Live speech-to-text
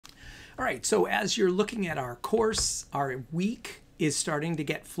All right, so as you're looking at our course, our week is starting to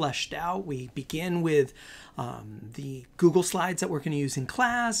get fleshed out. We begin with the Google Slides that we're going to use in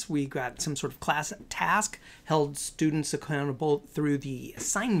class. We got some sort of class task, held students accountable through the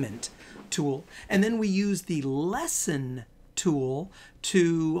assignment tool. And then we use the lesson tool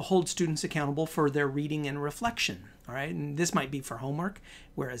to hold students accountable for their reading and reflection. All right, and this might be for homework,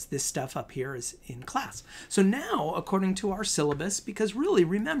 whereas this stuff up here is in class. So now, according to our syllabus, because really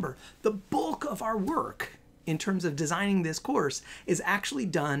remember, the bulk of our work in terms of designing this course is actually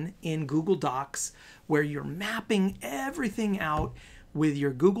done in Google Docs, where you're mapping everything out with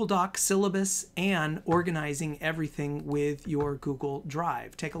your Google Docs syllabus and organizing everything with your Google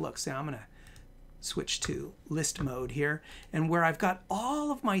Drive. Take a look. So I'm going to switch to list mode here, and where I've got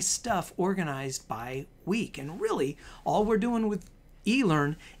all of my stuff organized by week. And really, all we're doing with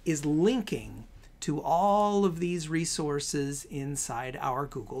eLearn is linking to all of these resources inside our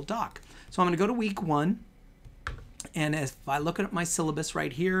Google Doc. So I'm going to go to week 1. And if I look at my syllabus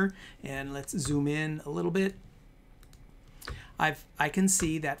right here, and let's zoom in a little bit, I can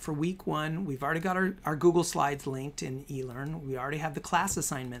see that for week 1, we've already got our Google Slides linked in eLearn. We already have the class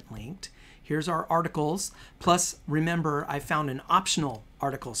assignment linked. Here's our articles. Plus, remember, I found an optional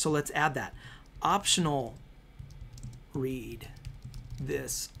article. So let's add that. Optional read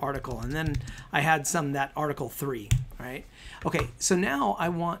this article. And then I had that article 3, right? Okay, so now I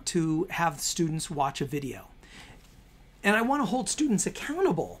want to have students watch a video. And I want to hold students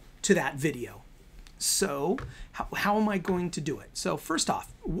accountable to that video. So how am I going to do it? So first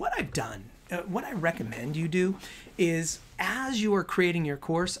off, what I've done, what I recommend you do is, as you are creating your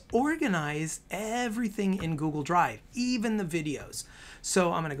course, organize everything in Google Drive, even the videos.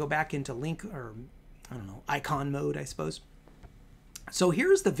 So I'm going to go back into link, or I don't know, icon mode, I suppose. So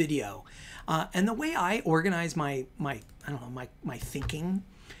here's the video. And the way I organize my thinking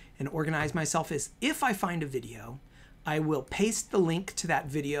and organize myself is, if I find a video, I will paste the link to that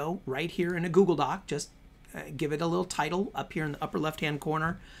video right here in a Google Doc. Just give it a little title up here in the upper left-hand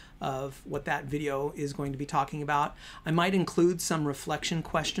corner of what that video is going to be talking about. I might include some reflection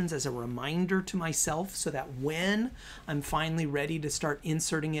questions as a reminder to myself, so that when I'm finally ready to start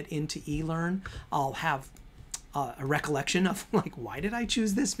inserting it into eLearn, I'll have a recollection of, like, why did I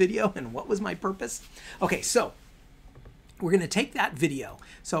choose this video and what was my purpose? Okay, so we're going to take that video.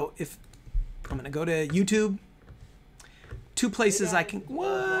 So if I'm going to go to YouTube, 2 places I can,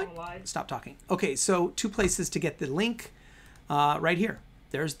 what? Stop talking. Okay, so 2 places to get the link right here.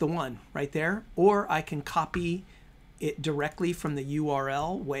 There's the one right there. Or I can copy it directly from the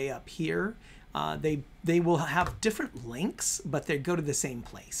URL way up here. They will have different links, but they go to the same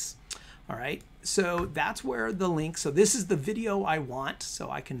place. All right, so that's where the link, so this is the video I want. So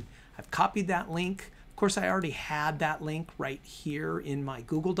I've copied that link. Of course, I already had that link right here in my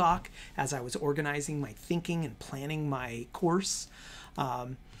Google Doc as I was organizing my thinking and planning my course.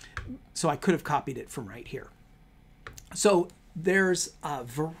 So I could have copied it from right here. So there's a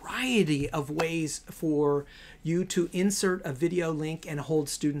variety of ways for you to insert a video link and hold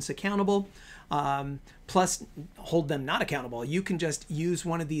students accountable, plus hold them not accountable. You can just use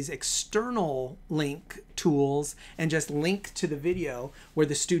one of these external link tools and just link to the video where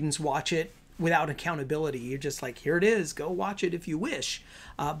the students watch it without accountability. You're just like, here it is, go watch it if you wish.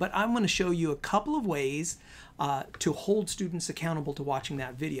 But I'm going to show you a couple of ways to hold students accountable to watching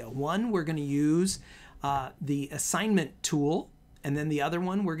that video. One, we're going to use the assignment tool, and then the other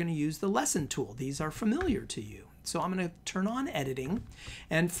one, we're going to use the lesson tool. These are familiar to you. So I'm going to turn on editing,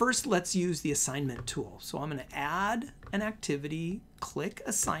 and first let's use the assignment tool. So I'm going to add an activity, click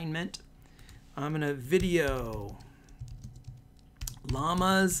assignment. I'm going to video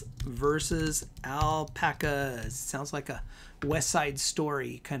llamas versus alpacas. Sounds like a West Side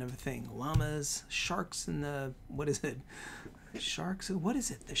Story kind of a thing. Llamas, sharks, and the, what is it? Sharks, what is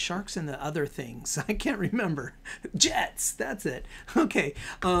it? The sharks and the other things. I can't remember. Jets, that's it. Okay,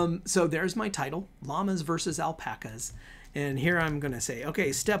 so there's my title, Llamas versus Alpacas. And here I'm going to say,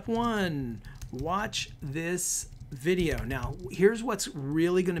 okay, step 1, watch this video. Now, here's what's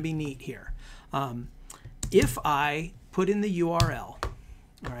really going to be neat here. If I put in the URL, all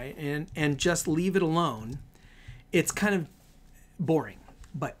right, and just leave it alone, it's kind of boring.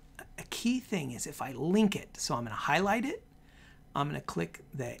 But a key thing is if I link it, so I'm going to highlight it, I'm going to click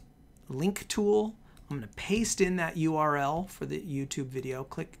the link tool, I'm going to paste in that URL for the YouTube video,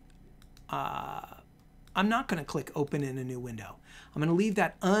 click, I'm not going to click open in a new window. I'm going to leave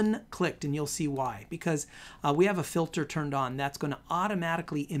that unclicked, and you'll see why. Because we have a filter turned on that's going to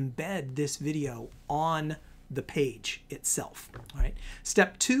automatically embed this video on the page itself. All right.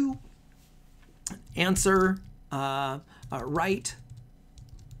 Step 2, answer, write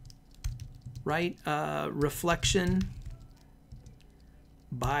write a reflection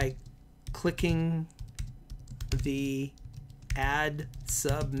by clicking the Add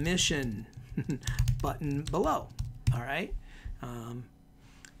Submission button below. All right.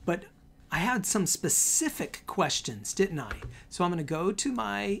 But I had some specific questions, didn't I? So I'm going to go to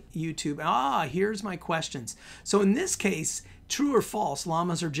my YouTube. Here's my questions. So in this case, true or false,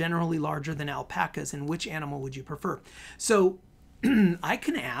 llamas are generally larger than alpacas, and which animal would you prefer? So I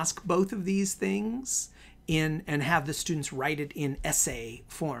can ask both of these things and have the students write it in essay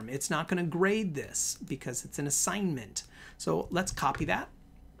form. It's not going to grade this because it's an assignment. So let's copy that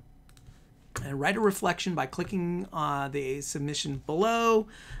and write a reflection by clicking the submission below.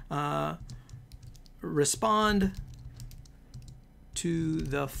 Respond to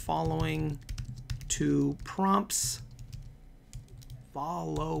the following two prompts.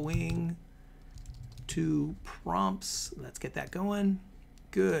 Let's get that going.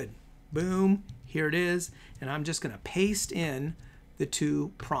 Good. Boom. Here it is. And I'm just going to paste in the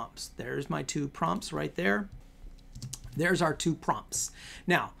two prompts. There's my two prompts right there. There's our two prompts.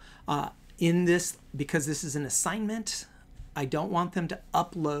 Now, in this, because this is an assignment, I don't want them to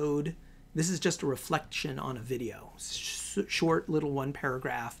upload. This is just a reflection on a video. Short little one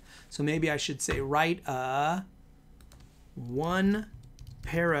paragraph. So maybe I should say write a one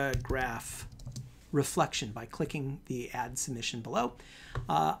paragraph reflection by clicking the Add Submission below.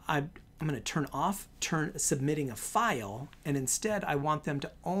 I'm going to turn off submitting a file, and instead I want them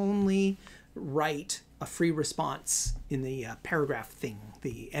to only write a free response in the paragraph thing,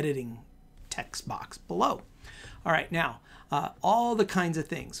 the editing text box below. All right, now all the kinds of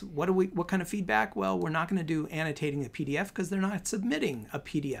things. What kind of feedback? Well, we're not going to do annotating a PDF because they're not submitting a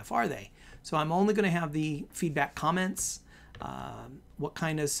PDF, are they? So I'm only going to have the feedback comments. What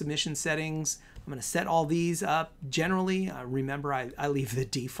kind of submission settings? I'm going to set all these up. Generally, remember I leave the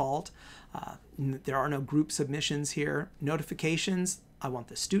default. There are no group submissions here. Notifications, I want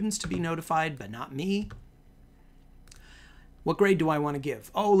the students to be notified, but not me. What grade do I want to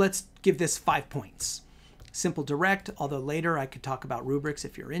give? Oh, let's give this 5 points. Simple direct, although later I could talk about rubrics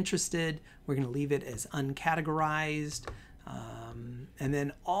if you're interested. We're going to leave it as uncategorized. And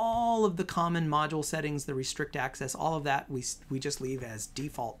then all of the common module settings, the restrict access, all of that we just leave as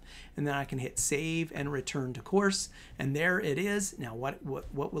default. And then I can hit save and return to course. And there it is. Now what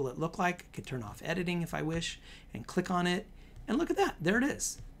will it look like? I could turn off editing if I wish and click on it. And look at that. There it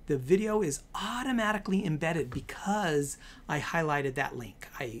is. The video is automatically embedded because I highlighted that link.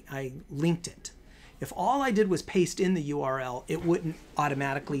 I linked it. If all I did was paste in the URL, it wouldn't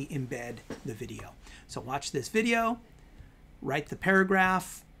automatically embed the video. So watch this video. Write the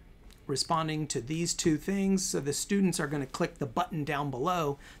paragraph responding to these two things. So the students are going to click the button down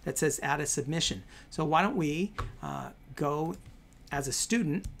below that says add a submission. So why don't we go as a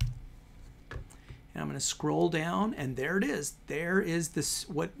student, and I'm going to scroll down, and there it is. There is this,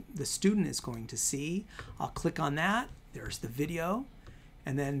 what the student is going to see. I'll click on that. There's the video.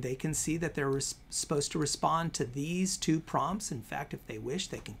 And then they can see that they're supposed to respond to these two prompts. In fact, if they wish,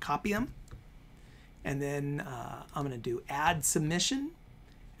 they can copy them. And then I'm going to do add submission,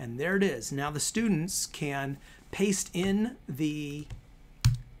 and there it is. Now the students can paste in the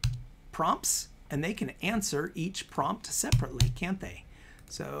prompts, and they can answer each prompt separately, can't they?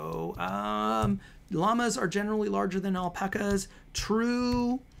 So llamas are generally larger than alpacas.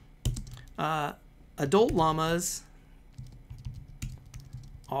 True. Adult llamas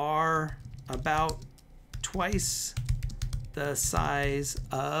are about twice the size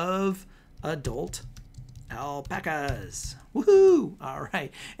of adult alpacas. Woohoo! All right,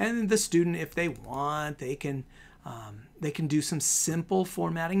 and the student, if they want, they can do some simple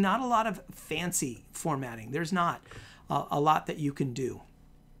formatting. Not a lot of fancy formatting. There's not a lot that you can do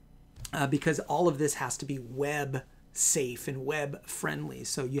because all of this has to be web safe and web friendly.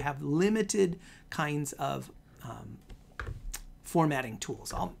 So you have limited kinds of formatting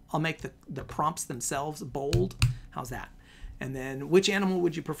tools. I'll make the prompts themselves bold. How's that? And then which animal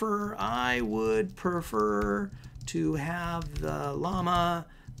would you prefer? I would prefer to have the llama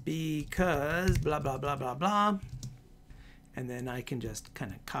because blah, blah, blah, blah, blah. And then I can just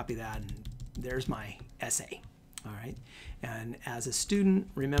kind of copy that, and there's my essay. All right. And as a student,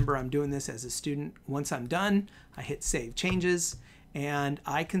 remember I'm doing this as a student. Once I'm done, I hit save changes, and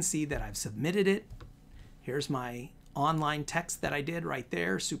I can see that I've submitted it. Here's my online text that I did right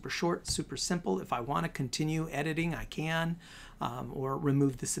there, super short, super simple. If I want to continue editing, I can, or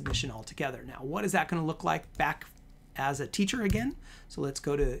remove the submission altogether. Now, what is that going to look like back as a teacher again? So let's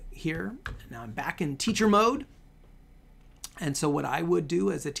go to here. Now I'm back in teacher mode. And so what I would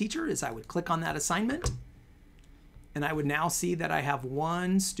do as a teacher is I would click on that assignment, And I would now see that I have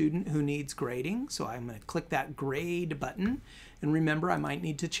one student who needs grading. So I'm going to click that grade button. And remember, I might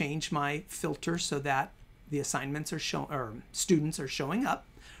need to change my filter so that the assignments are shown, or students are showing up.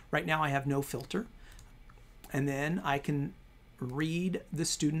 Right now I have no filter. And then I can read the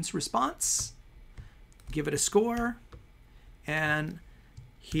student's response, give it a score, and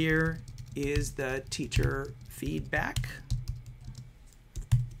here is the teacher feedback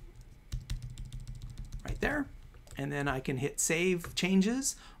right there. And then I can hit save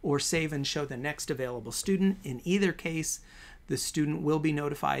changes or save and show the next available student. In either case, the student will be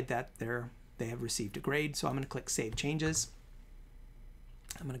notified that they have received a grade. So I'm going to click save changes.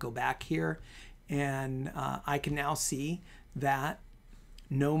 I'm going to go back here, and I can now see that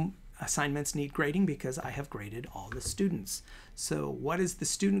no assignments need grading because I have graded all the students. So what is the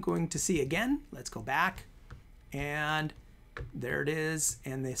student going to see again? Let's go back, and there it is.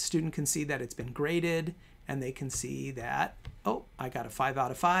 And the student can see that it's been graded, and they can see that, oh, I got a 5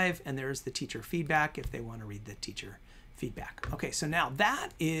 out of 5, and there's the teacher feedback if they want to read the teacher feedback. Okay, so now that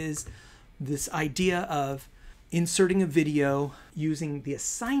is this idea of inserting a video using the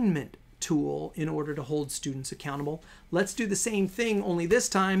assignment tool in order to hold students accountable. Let's do the same thing, only this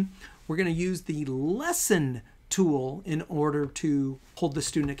time we're going to use the lesson tool in order to hold the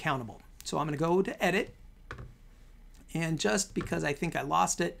student accountable. So I'm going to go to edit, and just because I think I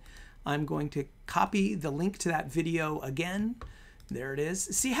lost it, I'm going to copy the link to that video again. There it is.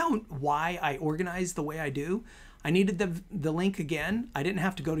 See why I organize the way I do? I needed the link again. I didn't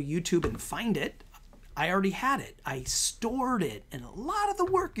have to go to YouTube and find it. I already had it. I stored it. And a lot of the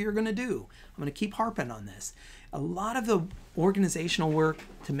work you're going to do, I'm going to keep harping on this. A lot of the organizational work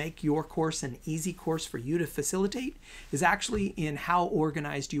to make your course an easy course for you to facilitate is actually in how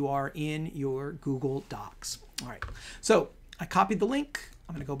organized you are in your Google Docs. All right. So I copied the link.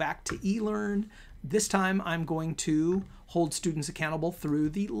 I'm going to go back to eLearn. This time I'm going to hold students accountable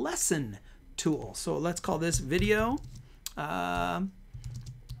through the lesson tool. So let's call this video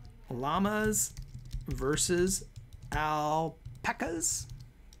llamas versus alpacas.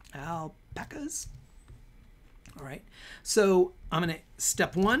 Alpacas. All right. So I'm going to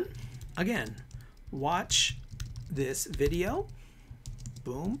step 1 again. Watch this video.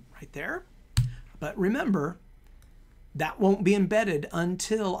 Boom, right there. But remember, that won't be embedded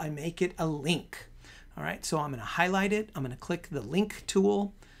until I make it a link. All right, so I'm going to highlight it. I'm going to click the link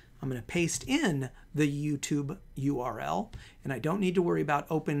tool. I'm going to paste in the YouTube URL, and I don't need to worry about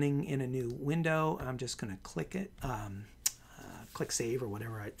opening in a new window. I'm just going to click it, click save or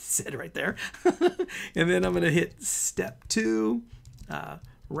whatever I said right there. And then I'm going to hit step 2,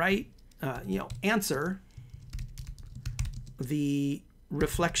 answer the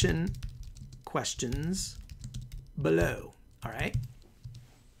reflection questions below. All right.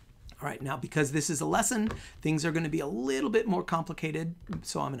 All right, now because this is a lesson, things are going to be a little bit more complicated.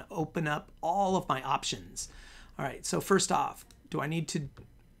 So I'm going to open up all of my options. All right, so first off, do I need to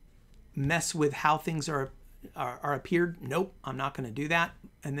mess with how things are appeared? Nope, I'm not going to do that.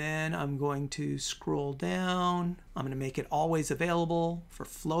 And then I'm going to scroll down. I'm going to make it always available for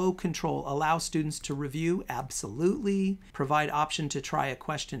flow control. Allow students to review. Absolutely. Provide option to try a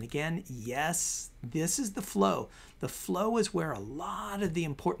question again. Yes, this is the flow. The flow is where a lot of the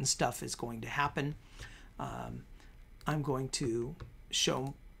important stuff is going to happen. I'm going to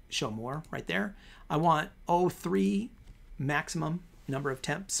show more right there. I want 3 maximum number of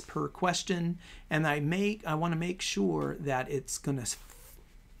attempts per question, and I want to make sure that it's going to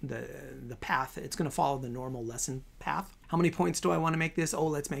the path, it's going to follow the normal lesson path. How many points do I want to make this? Oh,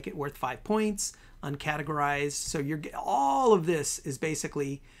 let's make it worth 5 points. Uncategorized. So all of this is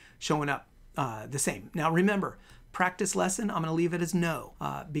basically showing up the same. Now remember, practice lesson, I'm going to leave it as no,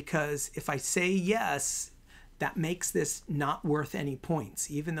 because if I say yes, that makes this not worth any points.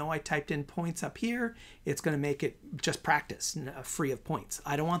 Even though I typed in points up here, it's going to make it just practice, free of points.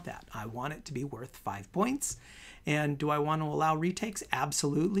 I don't want that. I want it to be worth 5 points. And do I want to allow retakes?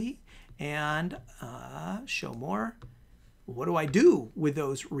 Absolutely. And show more. What do I do with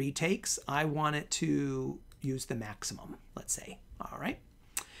those retakes? I want it to use the maximum, let's say. All right.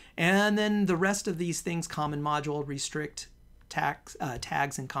 And then the rest of these things, common module, restrict, tags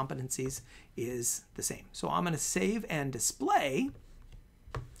and competencies is the same. So I'm going to save and display,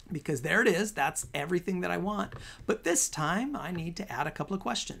 because there it is. That's everything that I want. But this time I need to add a couple of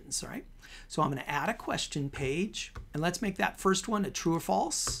questions, right? So I'm going to add a question page, and let's make that first one a true or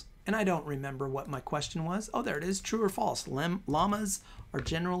false. And I don't remember what my question was. Oh, there it is, true or false. Llamas are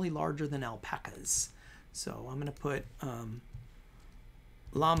generally larger than alpacas. So I'm going to put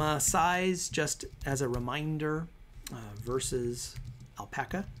llama size just as a reminder versus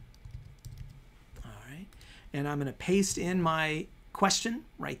alpaca. All right. and I'm going to paste in my question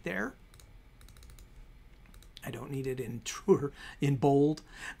right there. I don't need it in true or in bold.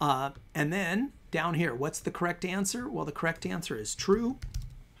 And then down here, what's the correct answer? Well, the correct answer is true.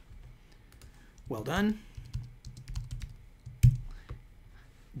 Well done.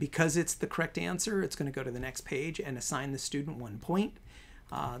 Because it's the correct answer, it's going to go to the next page and assign the student 1 point.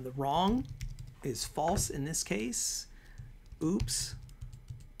 The wrong is false in this case. Oops.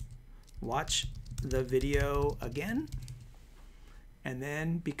 Watch the video again. And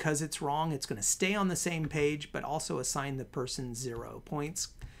then because it's wrong, it's going to stay on the same page, but also assign the person 0 points,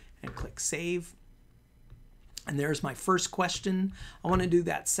 and click save. And there's my first question. I want to do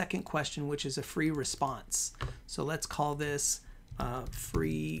that second question, which is a free response. So let's call this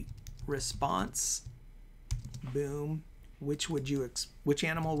free response. Boom. Which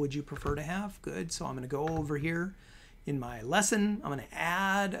animal would you prefer to have? Good. So I'm going to go over here in my lesson. I'm going to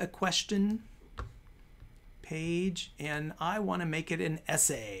add a question page, and I want to make it an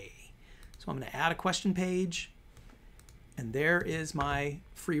essay. So I'm going to add a question page, and there is my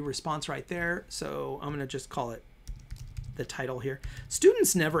free response right there. So I'm going to just call it the title here.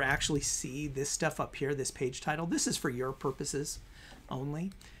 Students never actually see this stuff up here, this page title. This is for your purposes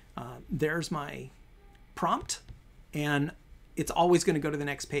only. There's my prompt, and it's always going to go to the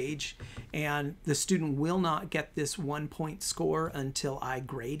next page, and the student will not get this 1 point score until I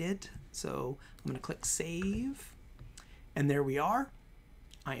grade it. So I'm going to click save, and there we are.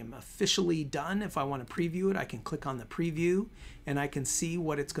 I am officially done. If I want to preview it, I can click on the preview, and I can see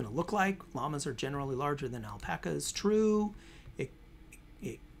what it's going to look like. Llamas are generally larger than alpacas. True.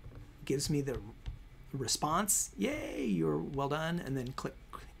 It gives me the response. Yay, you're well done. And then click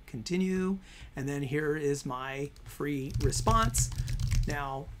continue. And then here is my free response.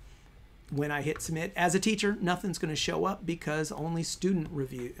 Now, when I hit submit, as a teacher, nothing's going to show up because only student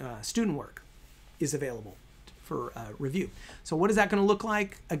work is available for review. So what is that going to look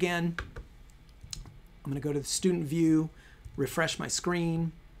like? Again, I'm going to go to the student view, refresh my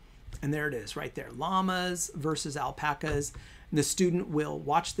screen, and there it is right there. Llamas versus alpacas. And the student will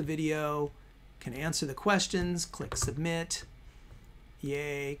watch the video, can answer the questions, click submit.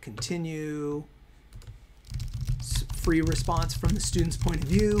 Yay, continue. Free response from the student's point of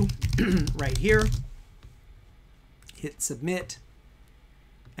view right here. Hit submit.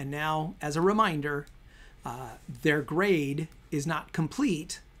 And now, as a reminder, their grade is not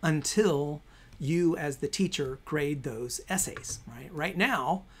complete until you as the teacher grade those essays, right? Right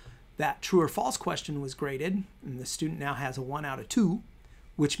now, that true or false question was graded, and the student now has a 1 out of 2,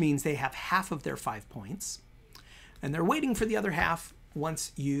 which means they have half of their 5 points. And they're waiting for the other half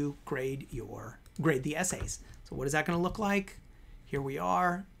once you grade the essays. So what is that going to look like? Here we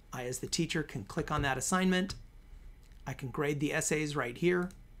are. I, as the teacher, can click on that assignment. I can grade the essays right here,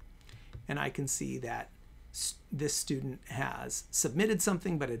 and I can see that this student has submitted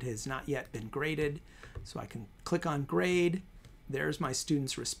something, but it has not yet been graded. So I can click on grade. There's my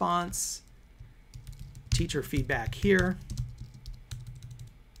student's response. Teacher feedback here.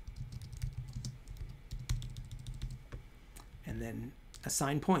 And then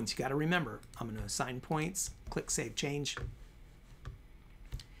assign points. You got to remember, I'm going to assign points, click Save Change.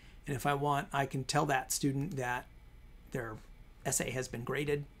 And if I want, I can tell that student that their essay has been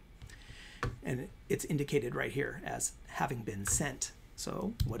graded, and it's indicated right here as having been sent.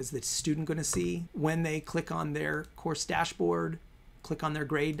 So what is the student going to see when they click on their course dashboard, click on their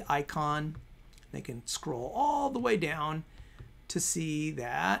grade icon? They can scroll all the way down to see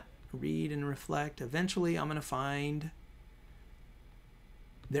that, read and reflect. Eventually I'm going to find,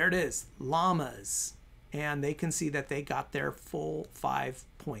 there it is, llamas. And they can see that they got their full 5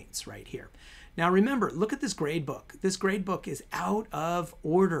 points right here. Now remember, look at this grade book. This grade book is out of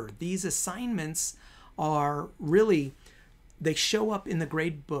order. These assignments are really, they show up in the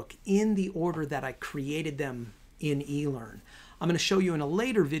grade book in the order that I created them in eLearn. I'm going to show you in a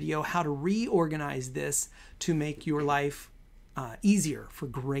later video how to reorganize this to make your life easier for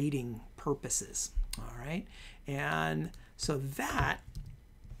grading purposes. All right, and so that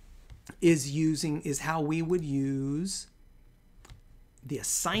is how we would use the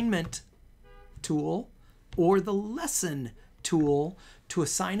assignment tool or the lesson tool to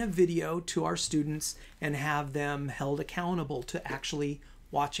assign a video to our students and have them held accountable to actually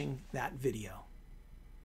watching that video.